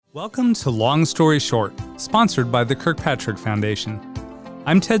Welcome to Long Story Short, sponsored by the Kirkpatrick Foundation.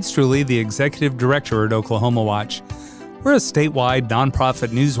 I'm Ted Struley, the Executive Director at Oklahoma Watch. We're a statewide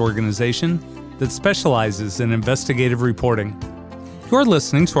nonprofit news organization that specializes in investigative reporting. You're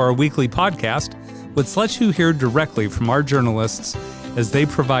listening to our weekly podcast, which lets you hear directly from our journalists as they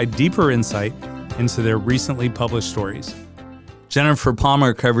provide deeper insight into their recently published stories. Jennifer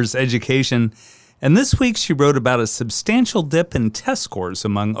Palmer covers education, and this week she wrote about a substantial dip in test scores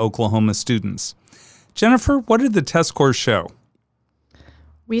among Oklahoma students. Jennifer, what did the test scores show?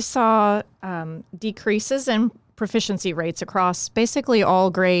 We saw decreases in proficiency rates across basically all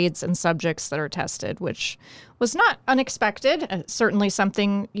grades and subjects that are tested, which was not unexpected. Certainly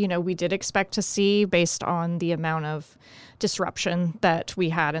something, we did expect to see based on the amount of disruption that we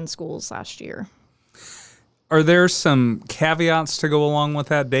had in schools last year. Are there some caveats to go along with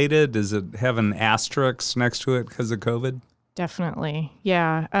that data? Does it have an asterisk next to it because of COVID? Definitely.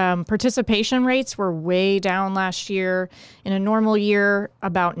 Yeah. Participation rates were way down last year. In a normal year,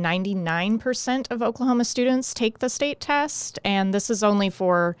 about 99% of Oklahoma students take the state test, and this is only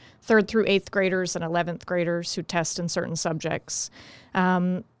for 3rd through 8th graders and 11th graders who test in certain subjects.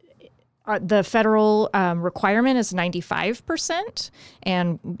 The federal requirement is 95%,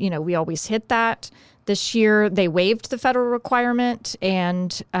 and, we always hit that. This year, they waived the federal requirement,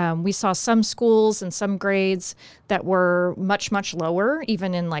 and we saw some schools and some grades that were much, much lower,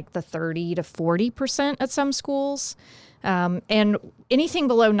 even in like the 30 to 40% at some schools. And anything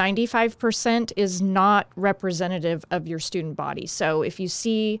below 95% is not representative of your student body. So if you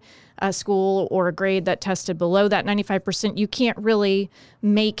see a school or a grade that tested below that 95%, you can't really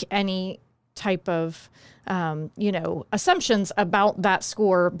make any type of assumptions about that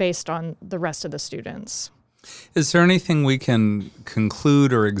score based on the rest of the students. Is there anything we can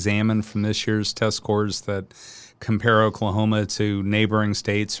conclude or examine from this year's test scores that compare Oklahoma to neighboring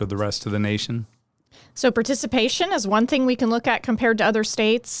states or the rest of the nation? So participation is one thing we can look at compared to other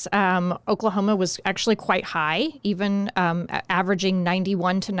states. Oklahoma was actually quite high, even averaging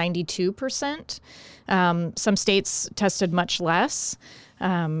 91 to 92%. Some states tested much less.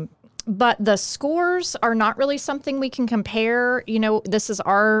 But the scores are not really something we can compare. This is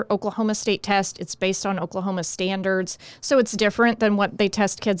our Oklahoma State test. It's based on Oklahoma standards, so it's different than what they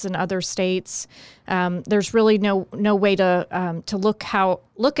test kids in other states. There's really no way to look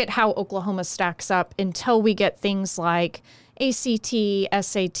at how Oklahoma stacks up until we get things like ACT,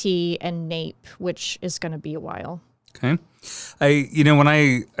 SAT, and NAEP, which is going to be a while. Okay. When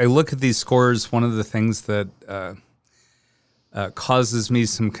I look at these scores, one of the things that causes me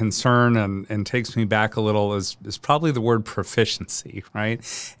some concern and takes me back a little is probably the word proficiency, right?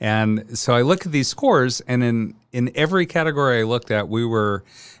 And so I look at these scores, and in every category I looked at, we were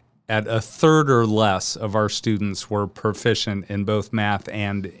at a third or less of our students were proficient in both math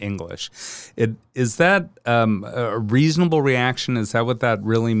and English. Is that a reasonable reaction? Is that what that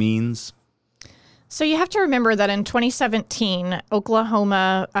really means? So you have to remember that in 2017,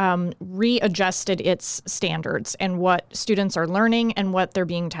 Oklahoma readjusted its standards and what students are learning and what they're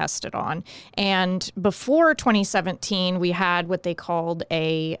being tested on. And before 2017, we had what they called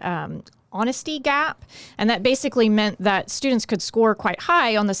a honesty gap. And that basically meant that students could score quite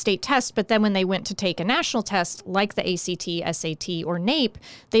high on the state test, but then when they went to take a national test like the ACT, SAT, or NAEP,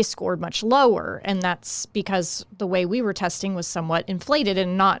 they scored much lower. And that's because the way we were testing was somewhat inflated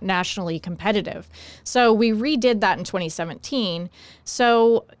and not nationally competitive. So we redid that in 2017.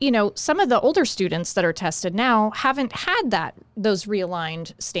 So, some of the older students that are tested now haven't had those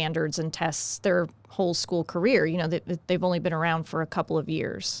realigned standards and tests their whole school career. They've only been around for a couple of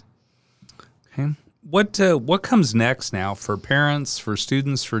years. Okay. What comes next now for parents, for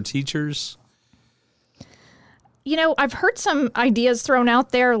students, for teachers? I've heard some ideas thrown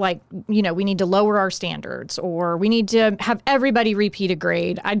out there like, we need to lower our standards or we need to have everybody repeat a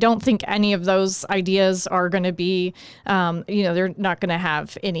grade. I don't think any of those ideas are going to be, they're not going to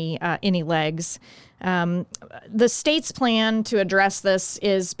have any legs. The state's plan to address this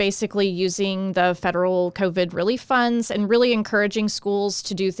is basically using the federal COVID relief funds and really encouraging schools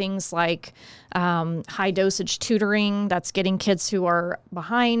to do things like high dosage tutoring. That's getting kids who are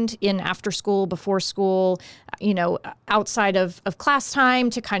behind in after school, before school, outside of class time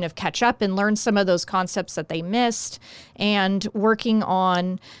to kind of catch up and learn some of those concepts that they missed, and working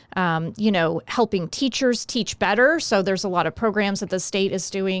on, helping teachers teach better. So there's a lot of programs that the state is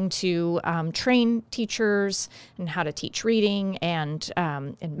doing to train teachers and how to teach reading and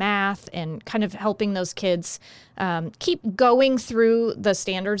math, and kind of helping those kids keep going through the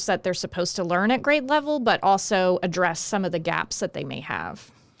standards that they're supposed to learn at grade level, but also address some of the gaps that they may have.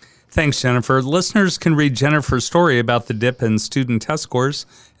 Thanks, Jennifer. Listeners can read Jennifer's story about the dip in student test scores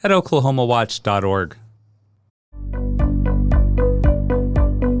at oklahomawatch.org.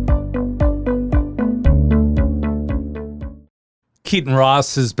 Keaton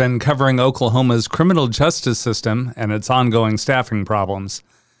Ross has been covering Oklahoma's criminal justice system and its ongoing staffing problems.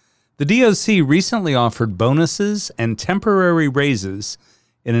 The DOC recently offered bonuses and temporary raises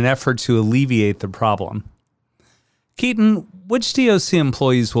in an effort to alleviate the problem. Keaton, which DOC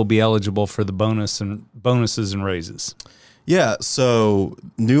employees will be eligible for the bonuses and raises? Yeah, so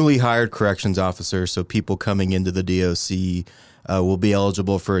newly hired corrections officers, so people coming into the DOC, will be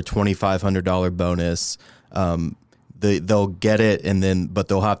eligible for a $2,500 bonus. They'll get it, but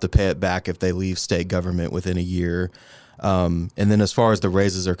they'll have to pay it back if they leave state government within a year. And then as far as the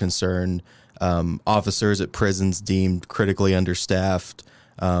raises are concerned, officers at prisons deemed critically understaffed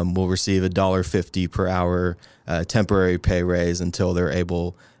will receive $1.50 per hour temporary pay raise until they're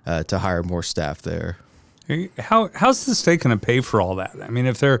able to hire more staff there. How's the state going to pay for all that? I mean,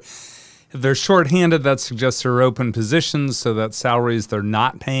 if they're shorthanded, that suggests there are open positions, so that salaries they're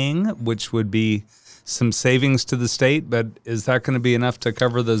not paying, which would be some savings to the state, but is that going to be enough to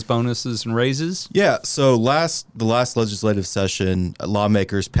cover those bonuses and raises? Yeah, so the last legislative session,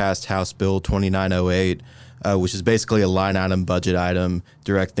 lawmakers passed House Bill 2908, which is basically a line item budget item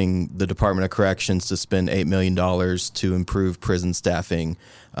directing the Department of Corrections to spend $8 million to improve prison staffing,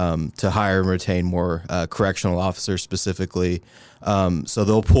 to hire and retain more correctional officers specifically. So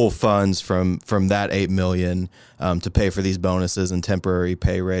they'll pull funds from that $8 million to pay for these bonuses and temporary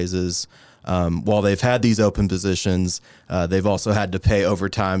pay raises. While they've had these open positions, they've also had to pay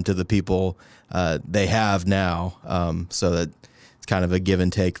overtime to the people they have now. So that it's kind of a give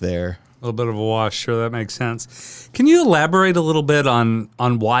and take there. A little bit of a wash. Sure, that makes sense. Can you elaborate a little bit on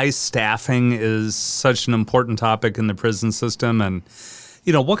why staffing is such an important topic in the prison system, and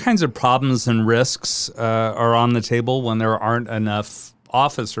what kinds of problems and risks are on the table when there aren't enough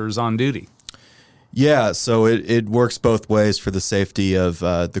officers on duty? Yeah, so it works both ways for the safety of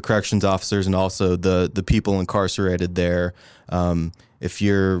the corrections officers and also the people incarcerated there. If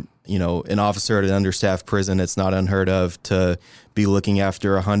you're an officer at an understaffed prison, it's not unheard of to be looking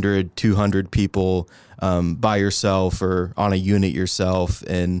after 100, 200 people by yourself or on a unit yourself,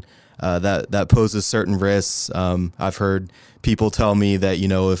 and that poses certain risks. I've heard people tell me that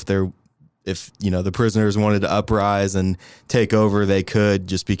if the prisoners wanted to uprise and take over, they could,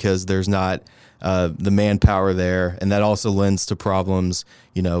 just because there's not the manpower there, and that also lends to problems.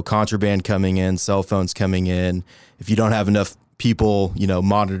 Contraband coming in, cell phones coming in. If you don't have enough people,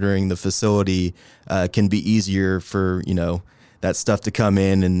 monitoring the facility, can be easier for that stuff to come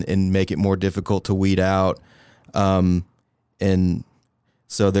in and make it more difficult to weed out. And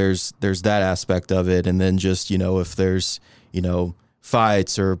so there's that aspect of it, and then just if there's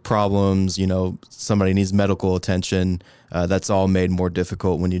fights or problems, somebody needs medical attention, that's all made more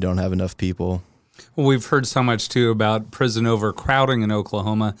difficult when you don't have enough people. Well, we've heard so much, too, about prison overcrowding in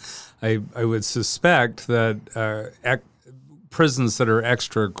Oklahoma. I would suspect that prisons that are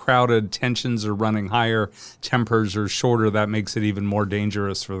extra crowded, tensions are running higher, tempers are shorter. That makes it even more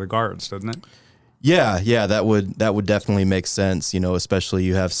dangerous for the guards, doesn't it? Yeah, that would definitely make sense, especially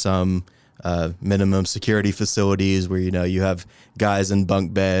you have some minimum security facilities where, you have guys in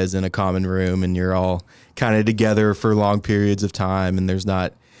bunk beds in a common room and you're all kind of together for long periods of time, and there's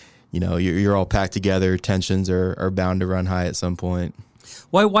not, you're all packed together. Tensions are bound to run high at some point.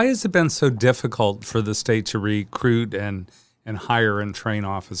 Why has it been so difficult for the state to recruit and hire and train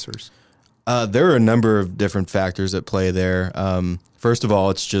officers? There are a number of different factors at play there. First of all,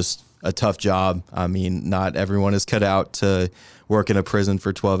 it's just a tough job. I mean, not everyone is cut out to work in a prison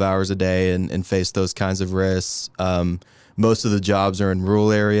for 12 hours a day and face those kinds of risks. Most of the jobs are in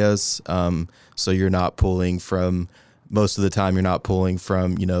rural areas, so you're not pulling from, most of the time you're not pulling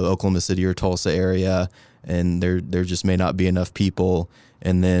from, Oklahoma City or Tulsa area, and there just may not be enough people.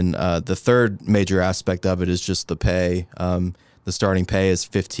 And then the third major aspect of it is just the pay. The starting pay is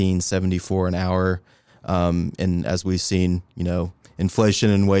 $15.74 an hour, and as we've seen, inflation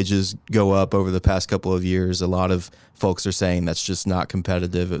and wages go up over the past couple of years, a lot of folks are saying that's just not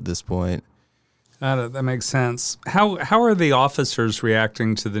competitive at this point. That makes sense. How are the officers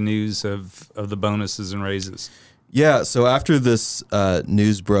reacting to the news of the bonuses and raises? Yeah, so after this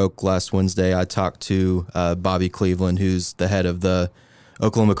news broke last Wednesday, I talked to Bobby Cleveland, who's the head of the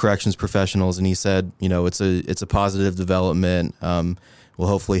Oklahoma Corrections Professionals, and he said, it's a positive development. Will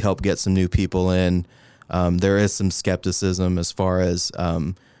hopefully help get some new people in. There is some skepticism as far as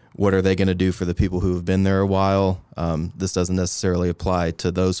what are they going to do for the people who have been there a while. This doesn't necessarily apply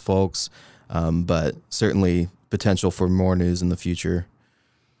to those folks, but certainly potential for more news in the future.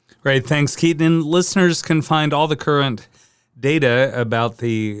 Great. Thanks, Keaton. And listeners can find all the current data about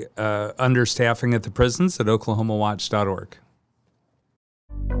the understaffing at the prisons at oklahomawatch.org.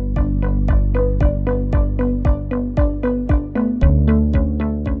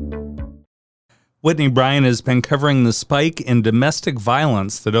 Whitney Bryan has been covering the spike in domestic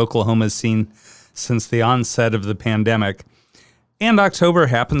violence that Oklahoma has seen since the onset of the pandemic. And October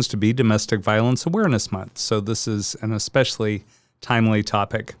happens to be Domestic Violence Awareness Month, so this is an especially timely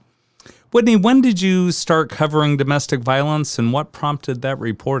topic. Whitney, when did you start covering domestic violence, and what prompted that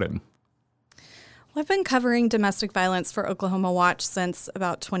reporting? Well, I've been covering domestic violence for Oklahoma Watch since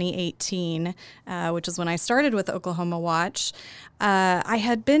about 2018, which is when I started with Oklahoma Watch. I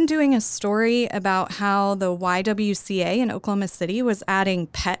had been doing a story about how the YWCA in Oklahoma City was adding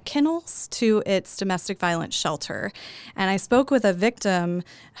pet kennels to its domestic violence shelter. And I spoke with a victim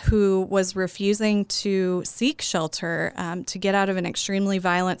who was refusing to seek shelter to get out of an extremely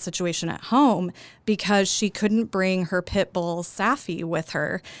violent situation at home because she couldn't bring her pit bull, Safi, with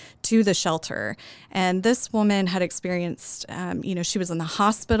her to the shelter. And this woman had experienced, she was in the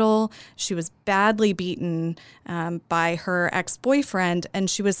hospital. She was badly beaten by her ex-boyfriend, and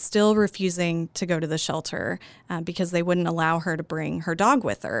she was still refusing to go to the shelter because they wouldn't allow her to bring her dog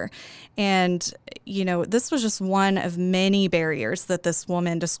with her. And, this was just one of many barriers that this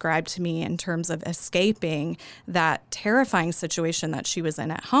woman described to me in terms of escaping that terrifying situation that she was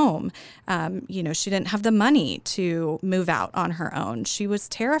in at home. She didn't have the money to move out on her own. She was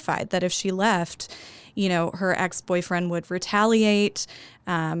terrified that if she left, her ex-boyfriend would retaliate,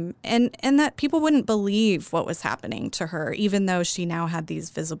 and that people wouldn't believe what was happening to her, even though she now had these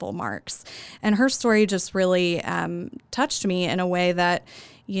visible marks. And her story just really touched me in a way that,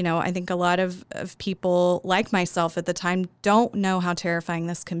 I think a lot of people like myself at the time don't know how terrifying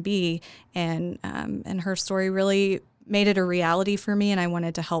this can be. And her story really made it a reality for me, and I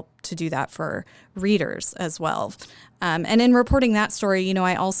wanted to help to do that for readers as well. And in reporting that story,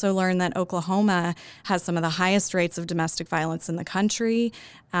 I also learned that Oklahoma has some of the highest rates of domestic violence in the country,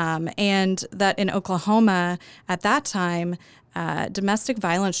 and that in Oklahoma at that time, domestic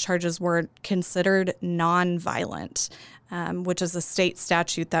violence charges were considered nonviolent, which is a state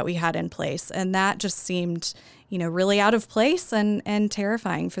statute that we had in place. And that just seemed, really out of place and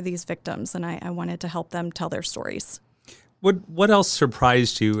terrifying for these victims. And I wanted to help them tell their stories. What else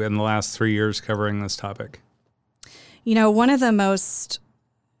surprised you in the last 3 years covering this topic? One of the most,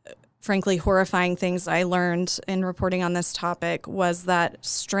 frankly, horrifying things I learned in reporting on this topic was that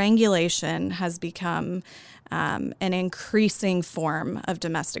strangulation has become an increasing form of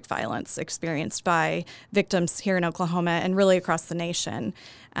domestic violence experienced by victims here in Oklahoma and really across the nation.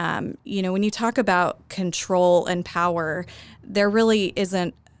 When you talk about control and power, there really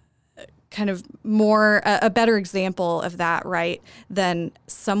isn't kind of more a better example of that, right, than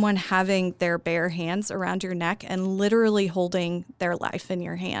someone having their bare hands around your neck and literally holding their life in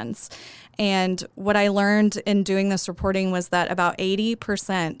your hands. And what I learned in doing this reporting was that about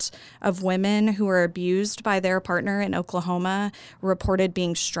 80% of women who were abused by their partner in Oklahoma reported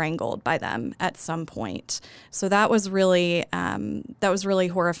being strangled by them at some point. So that was really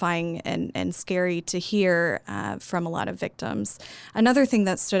horrifying and scary to hear from a lot of victims. Another thing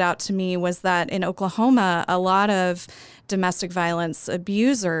that stood out to me was that in Oklahoma, a lot of domestic violence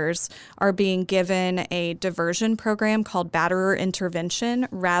abusers are being given a diversion program called batterer intervention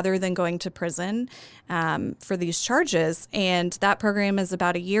rather than going to prison for these charges. And that program is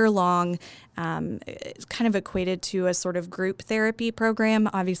about a year long. It's kind of equated to a sort of group therapy program,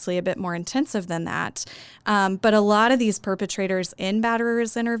 obviously a bit more intensive than that. But a lot of these perpetrators in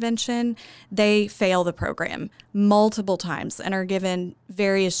batterers intervention, they fail the program multiple times and are given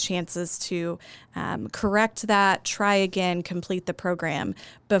various chances to correct that, try again, complete the program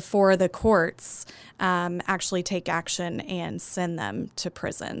before the courts actually take action and send them to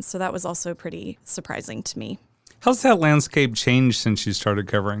prison. So that was also pretty surprising to me. How's that landscape changed since you started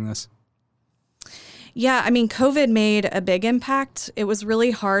covering this? Yeah, COVID made a big impact. It was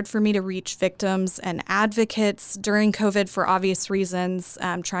really hard for me to reach victims and advocates during COVID for obvious reasons,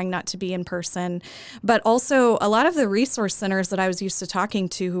 trying not to be in person. But also a lot of the resource centers that I was used to talking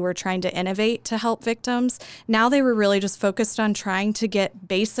to who were trying to innovate to help victims, now they were really just focused on trying to get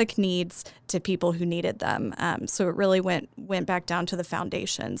basic needs to people who needed them. So it really went back down to the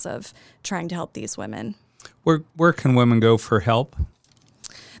foundations of trying to help these women. Where can women go for help?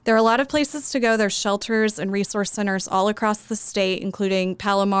 There are a lot of places to go. There's shelters and resource centers all across the state, including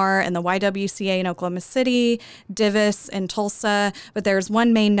Palomar and the YWCA in Oklahoma City, Divis in Tulsa. But there's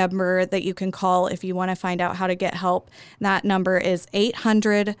one main number that you can call if you want to find out how to get help. That number is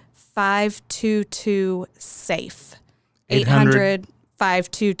 800-522-SAFE. 800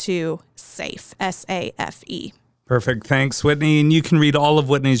 522-SAFE, SAFE. Perfect. Thanks, Whitney. And you can read all of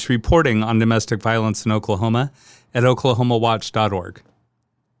Whitney's reporting on domestic violence in Oklahoma at oklahomawatch.org.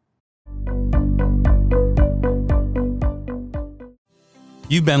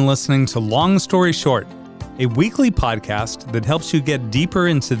 You've been listening to Long Story Short, a weekly podcast that helps you get deeper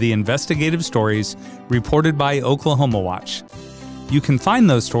into the investigative stories reported by Oklahoma Watch. You can find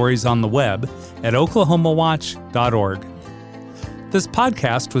those stories on the web at oklahomawatch.org. This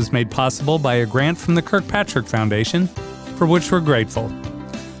podcast was made possible by a grant from the Kirkpatrick Foundation, for which we're grateful.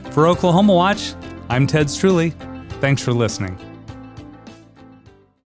 For Oklahoma Watch, I'm Ted Struley. Thanks for listening.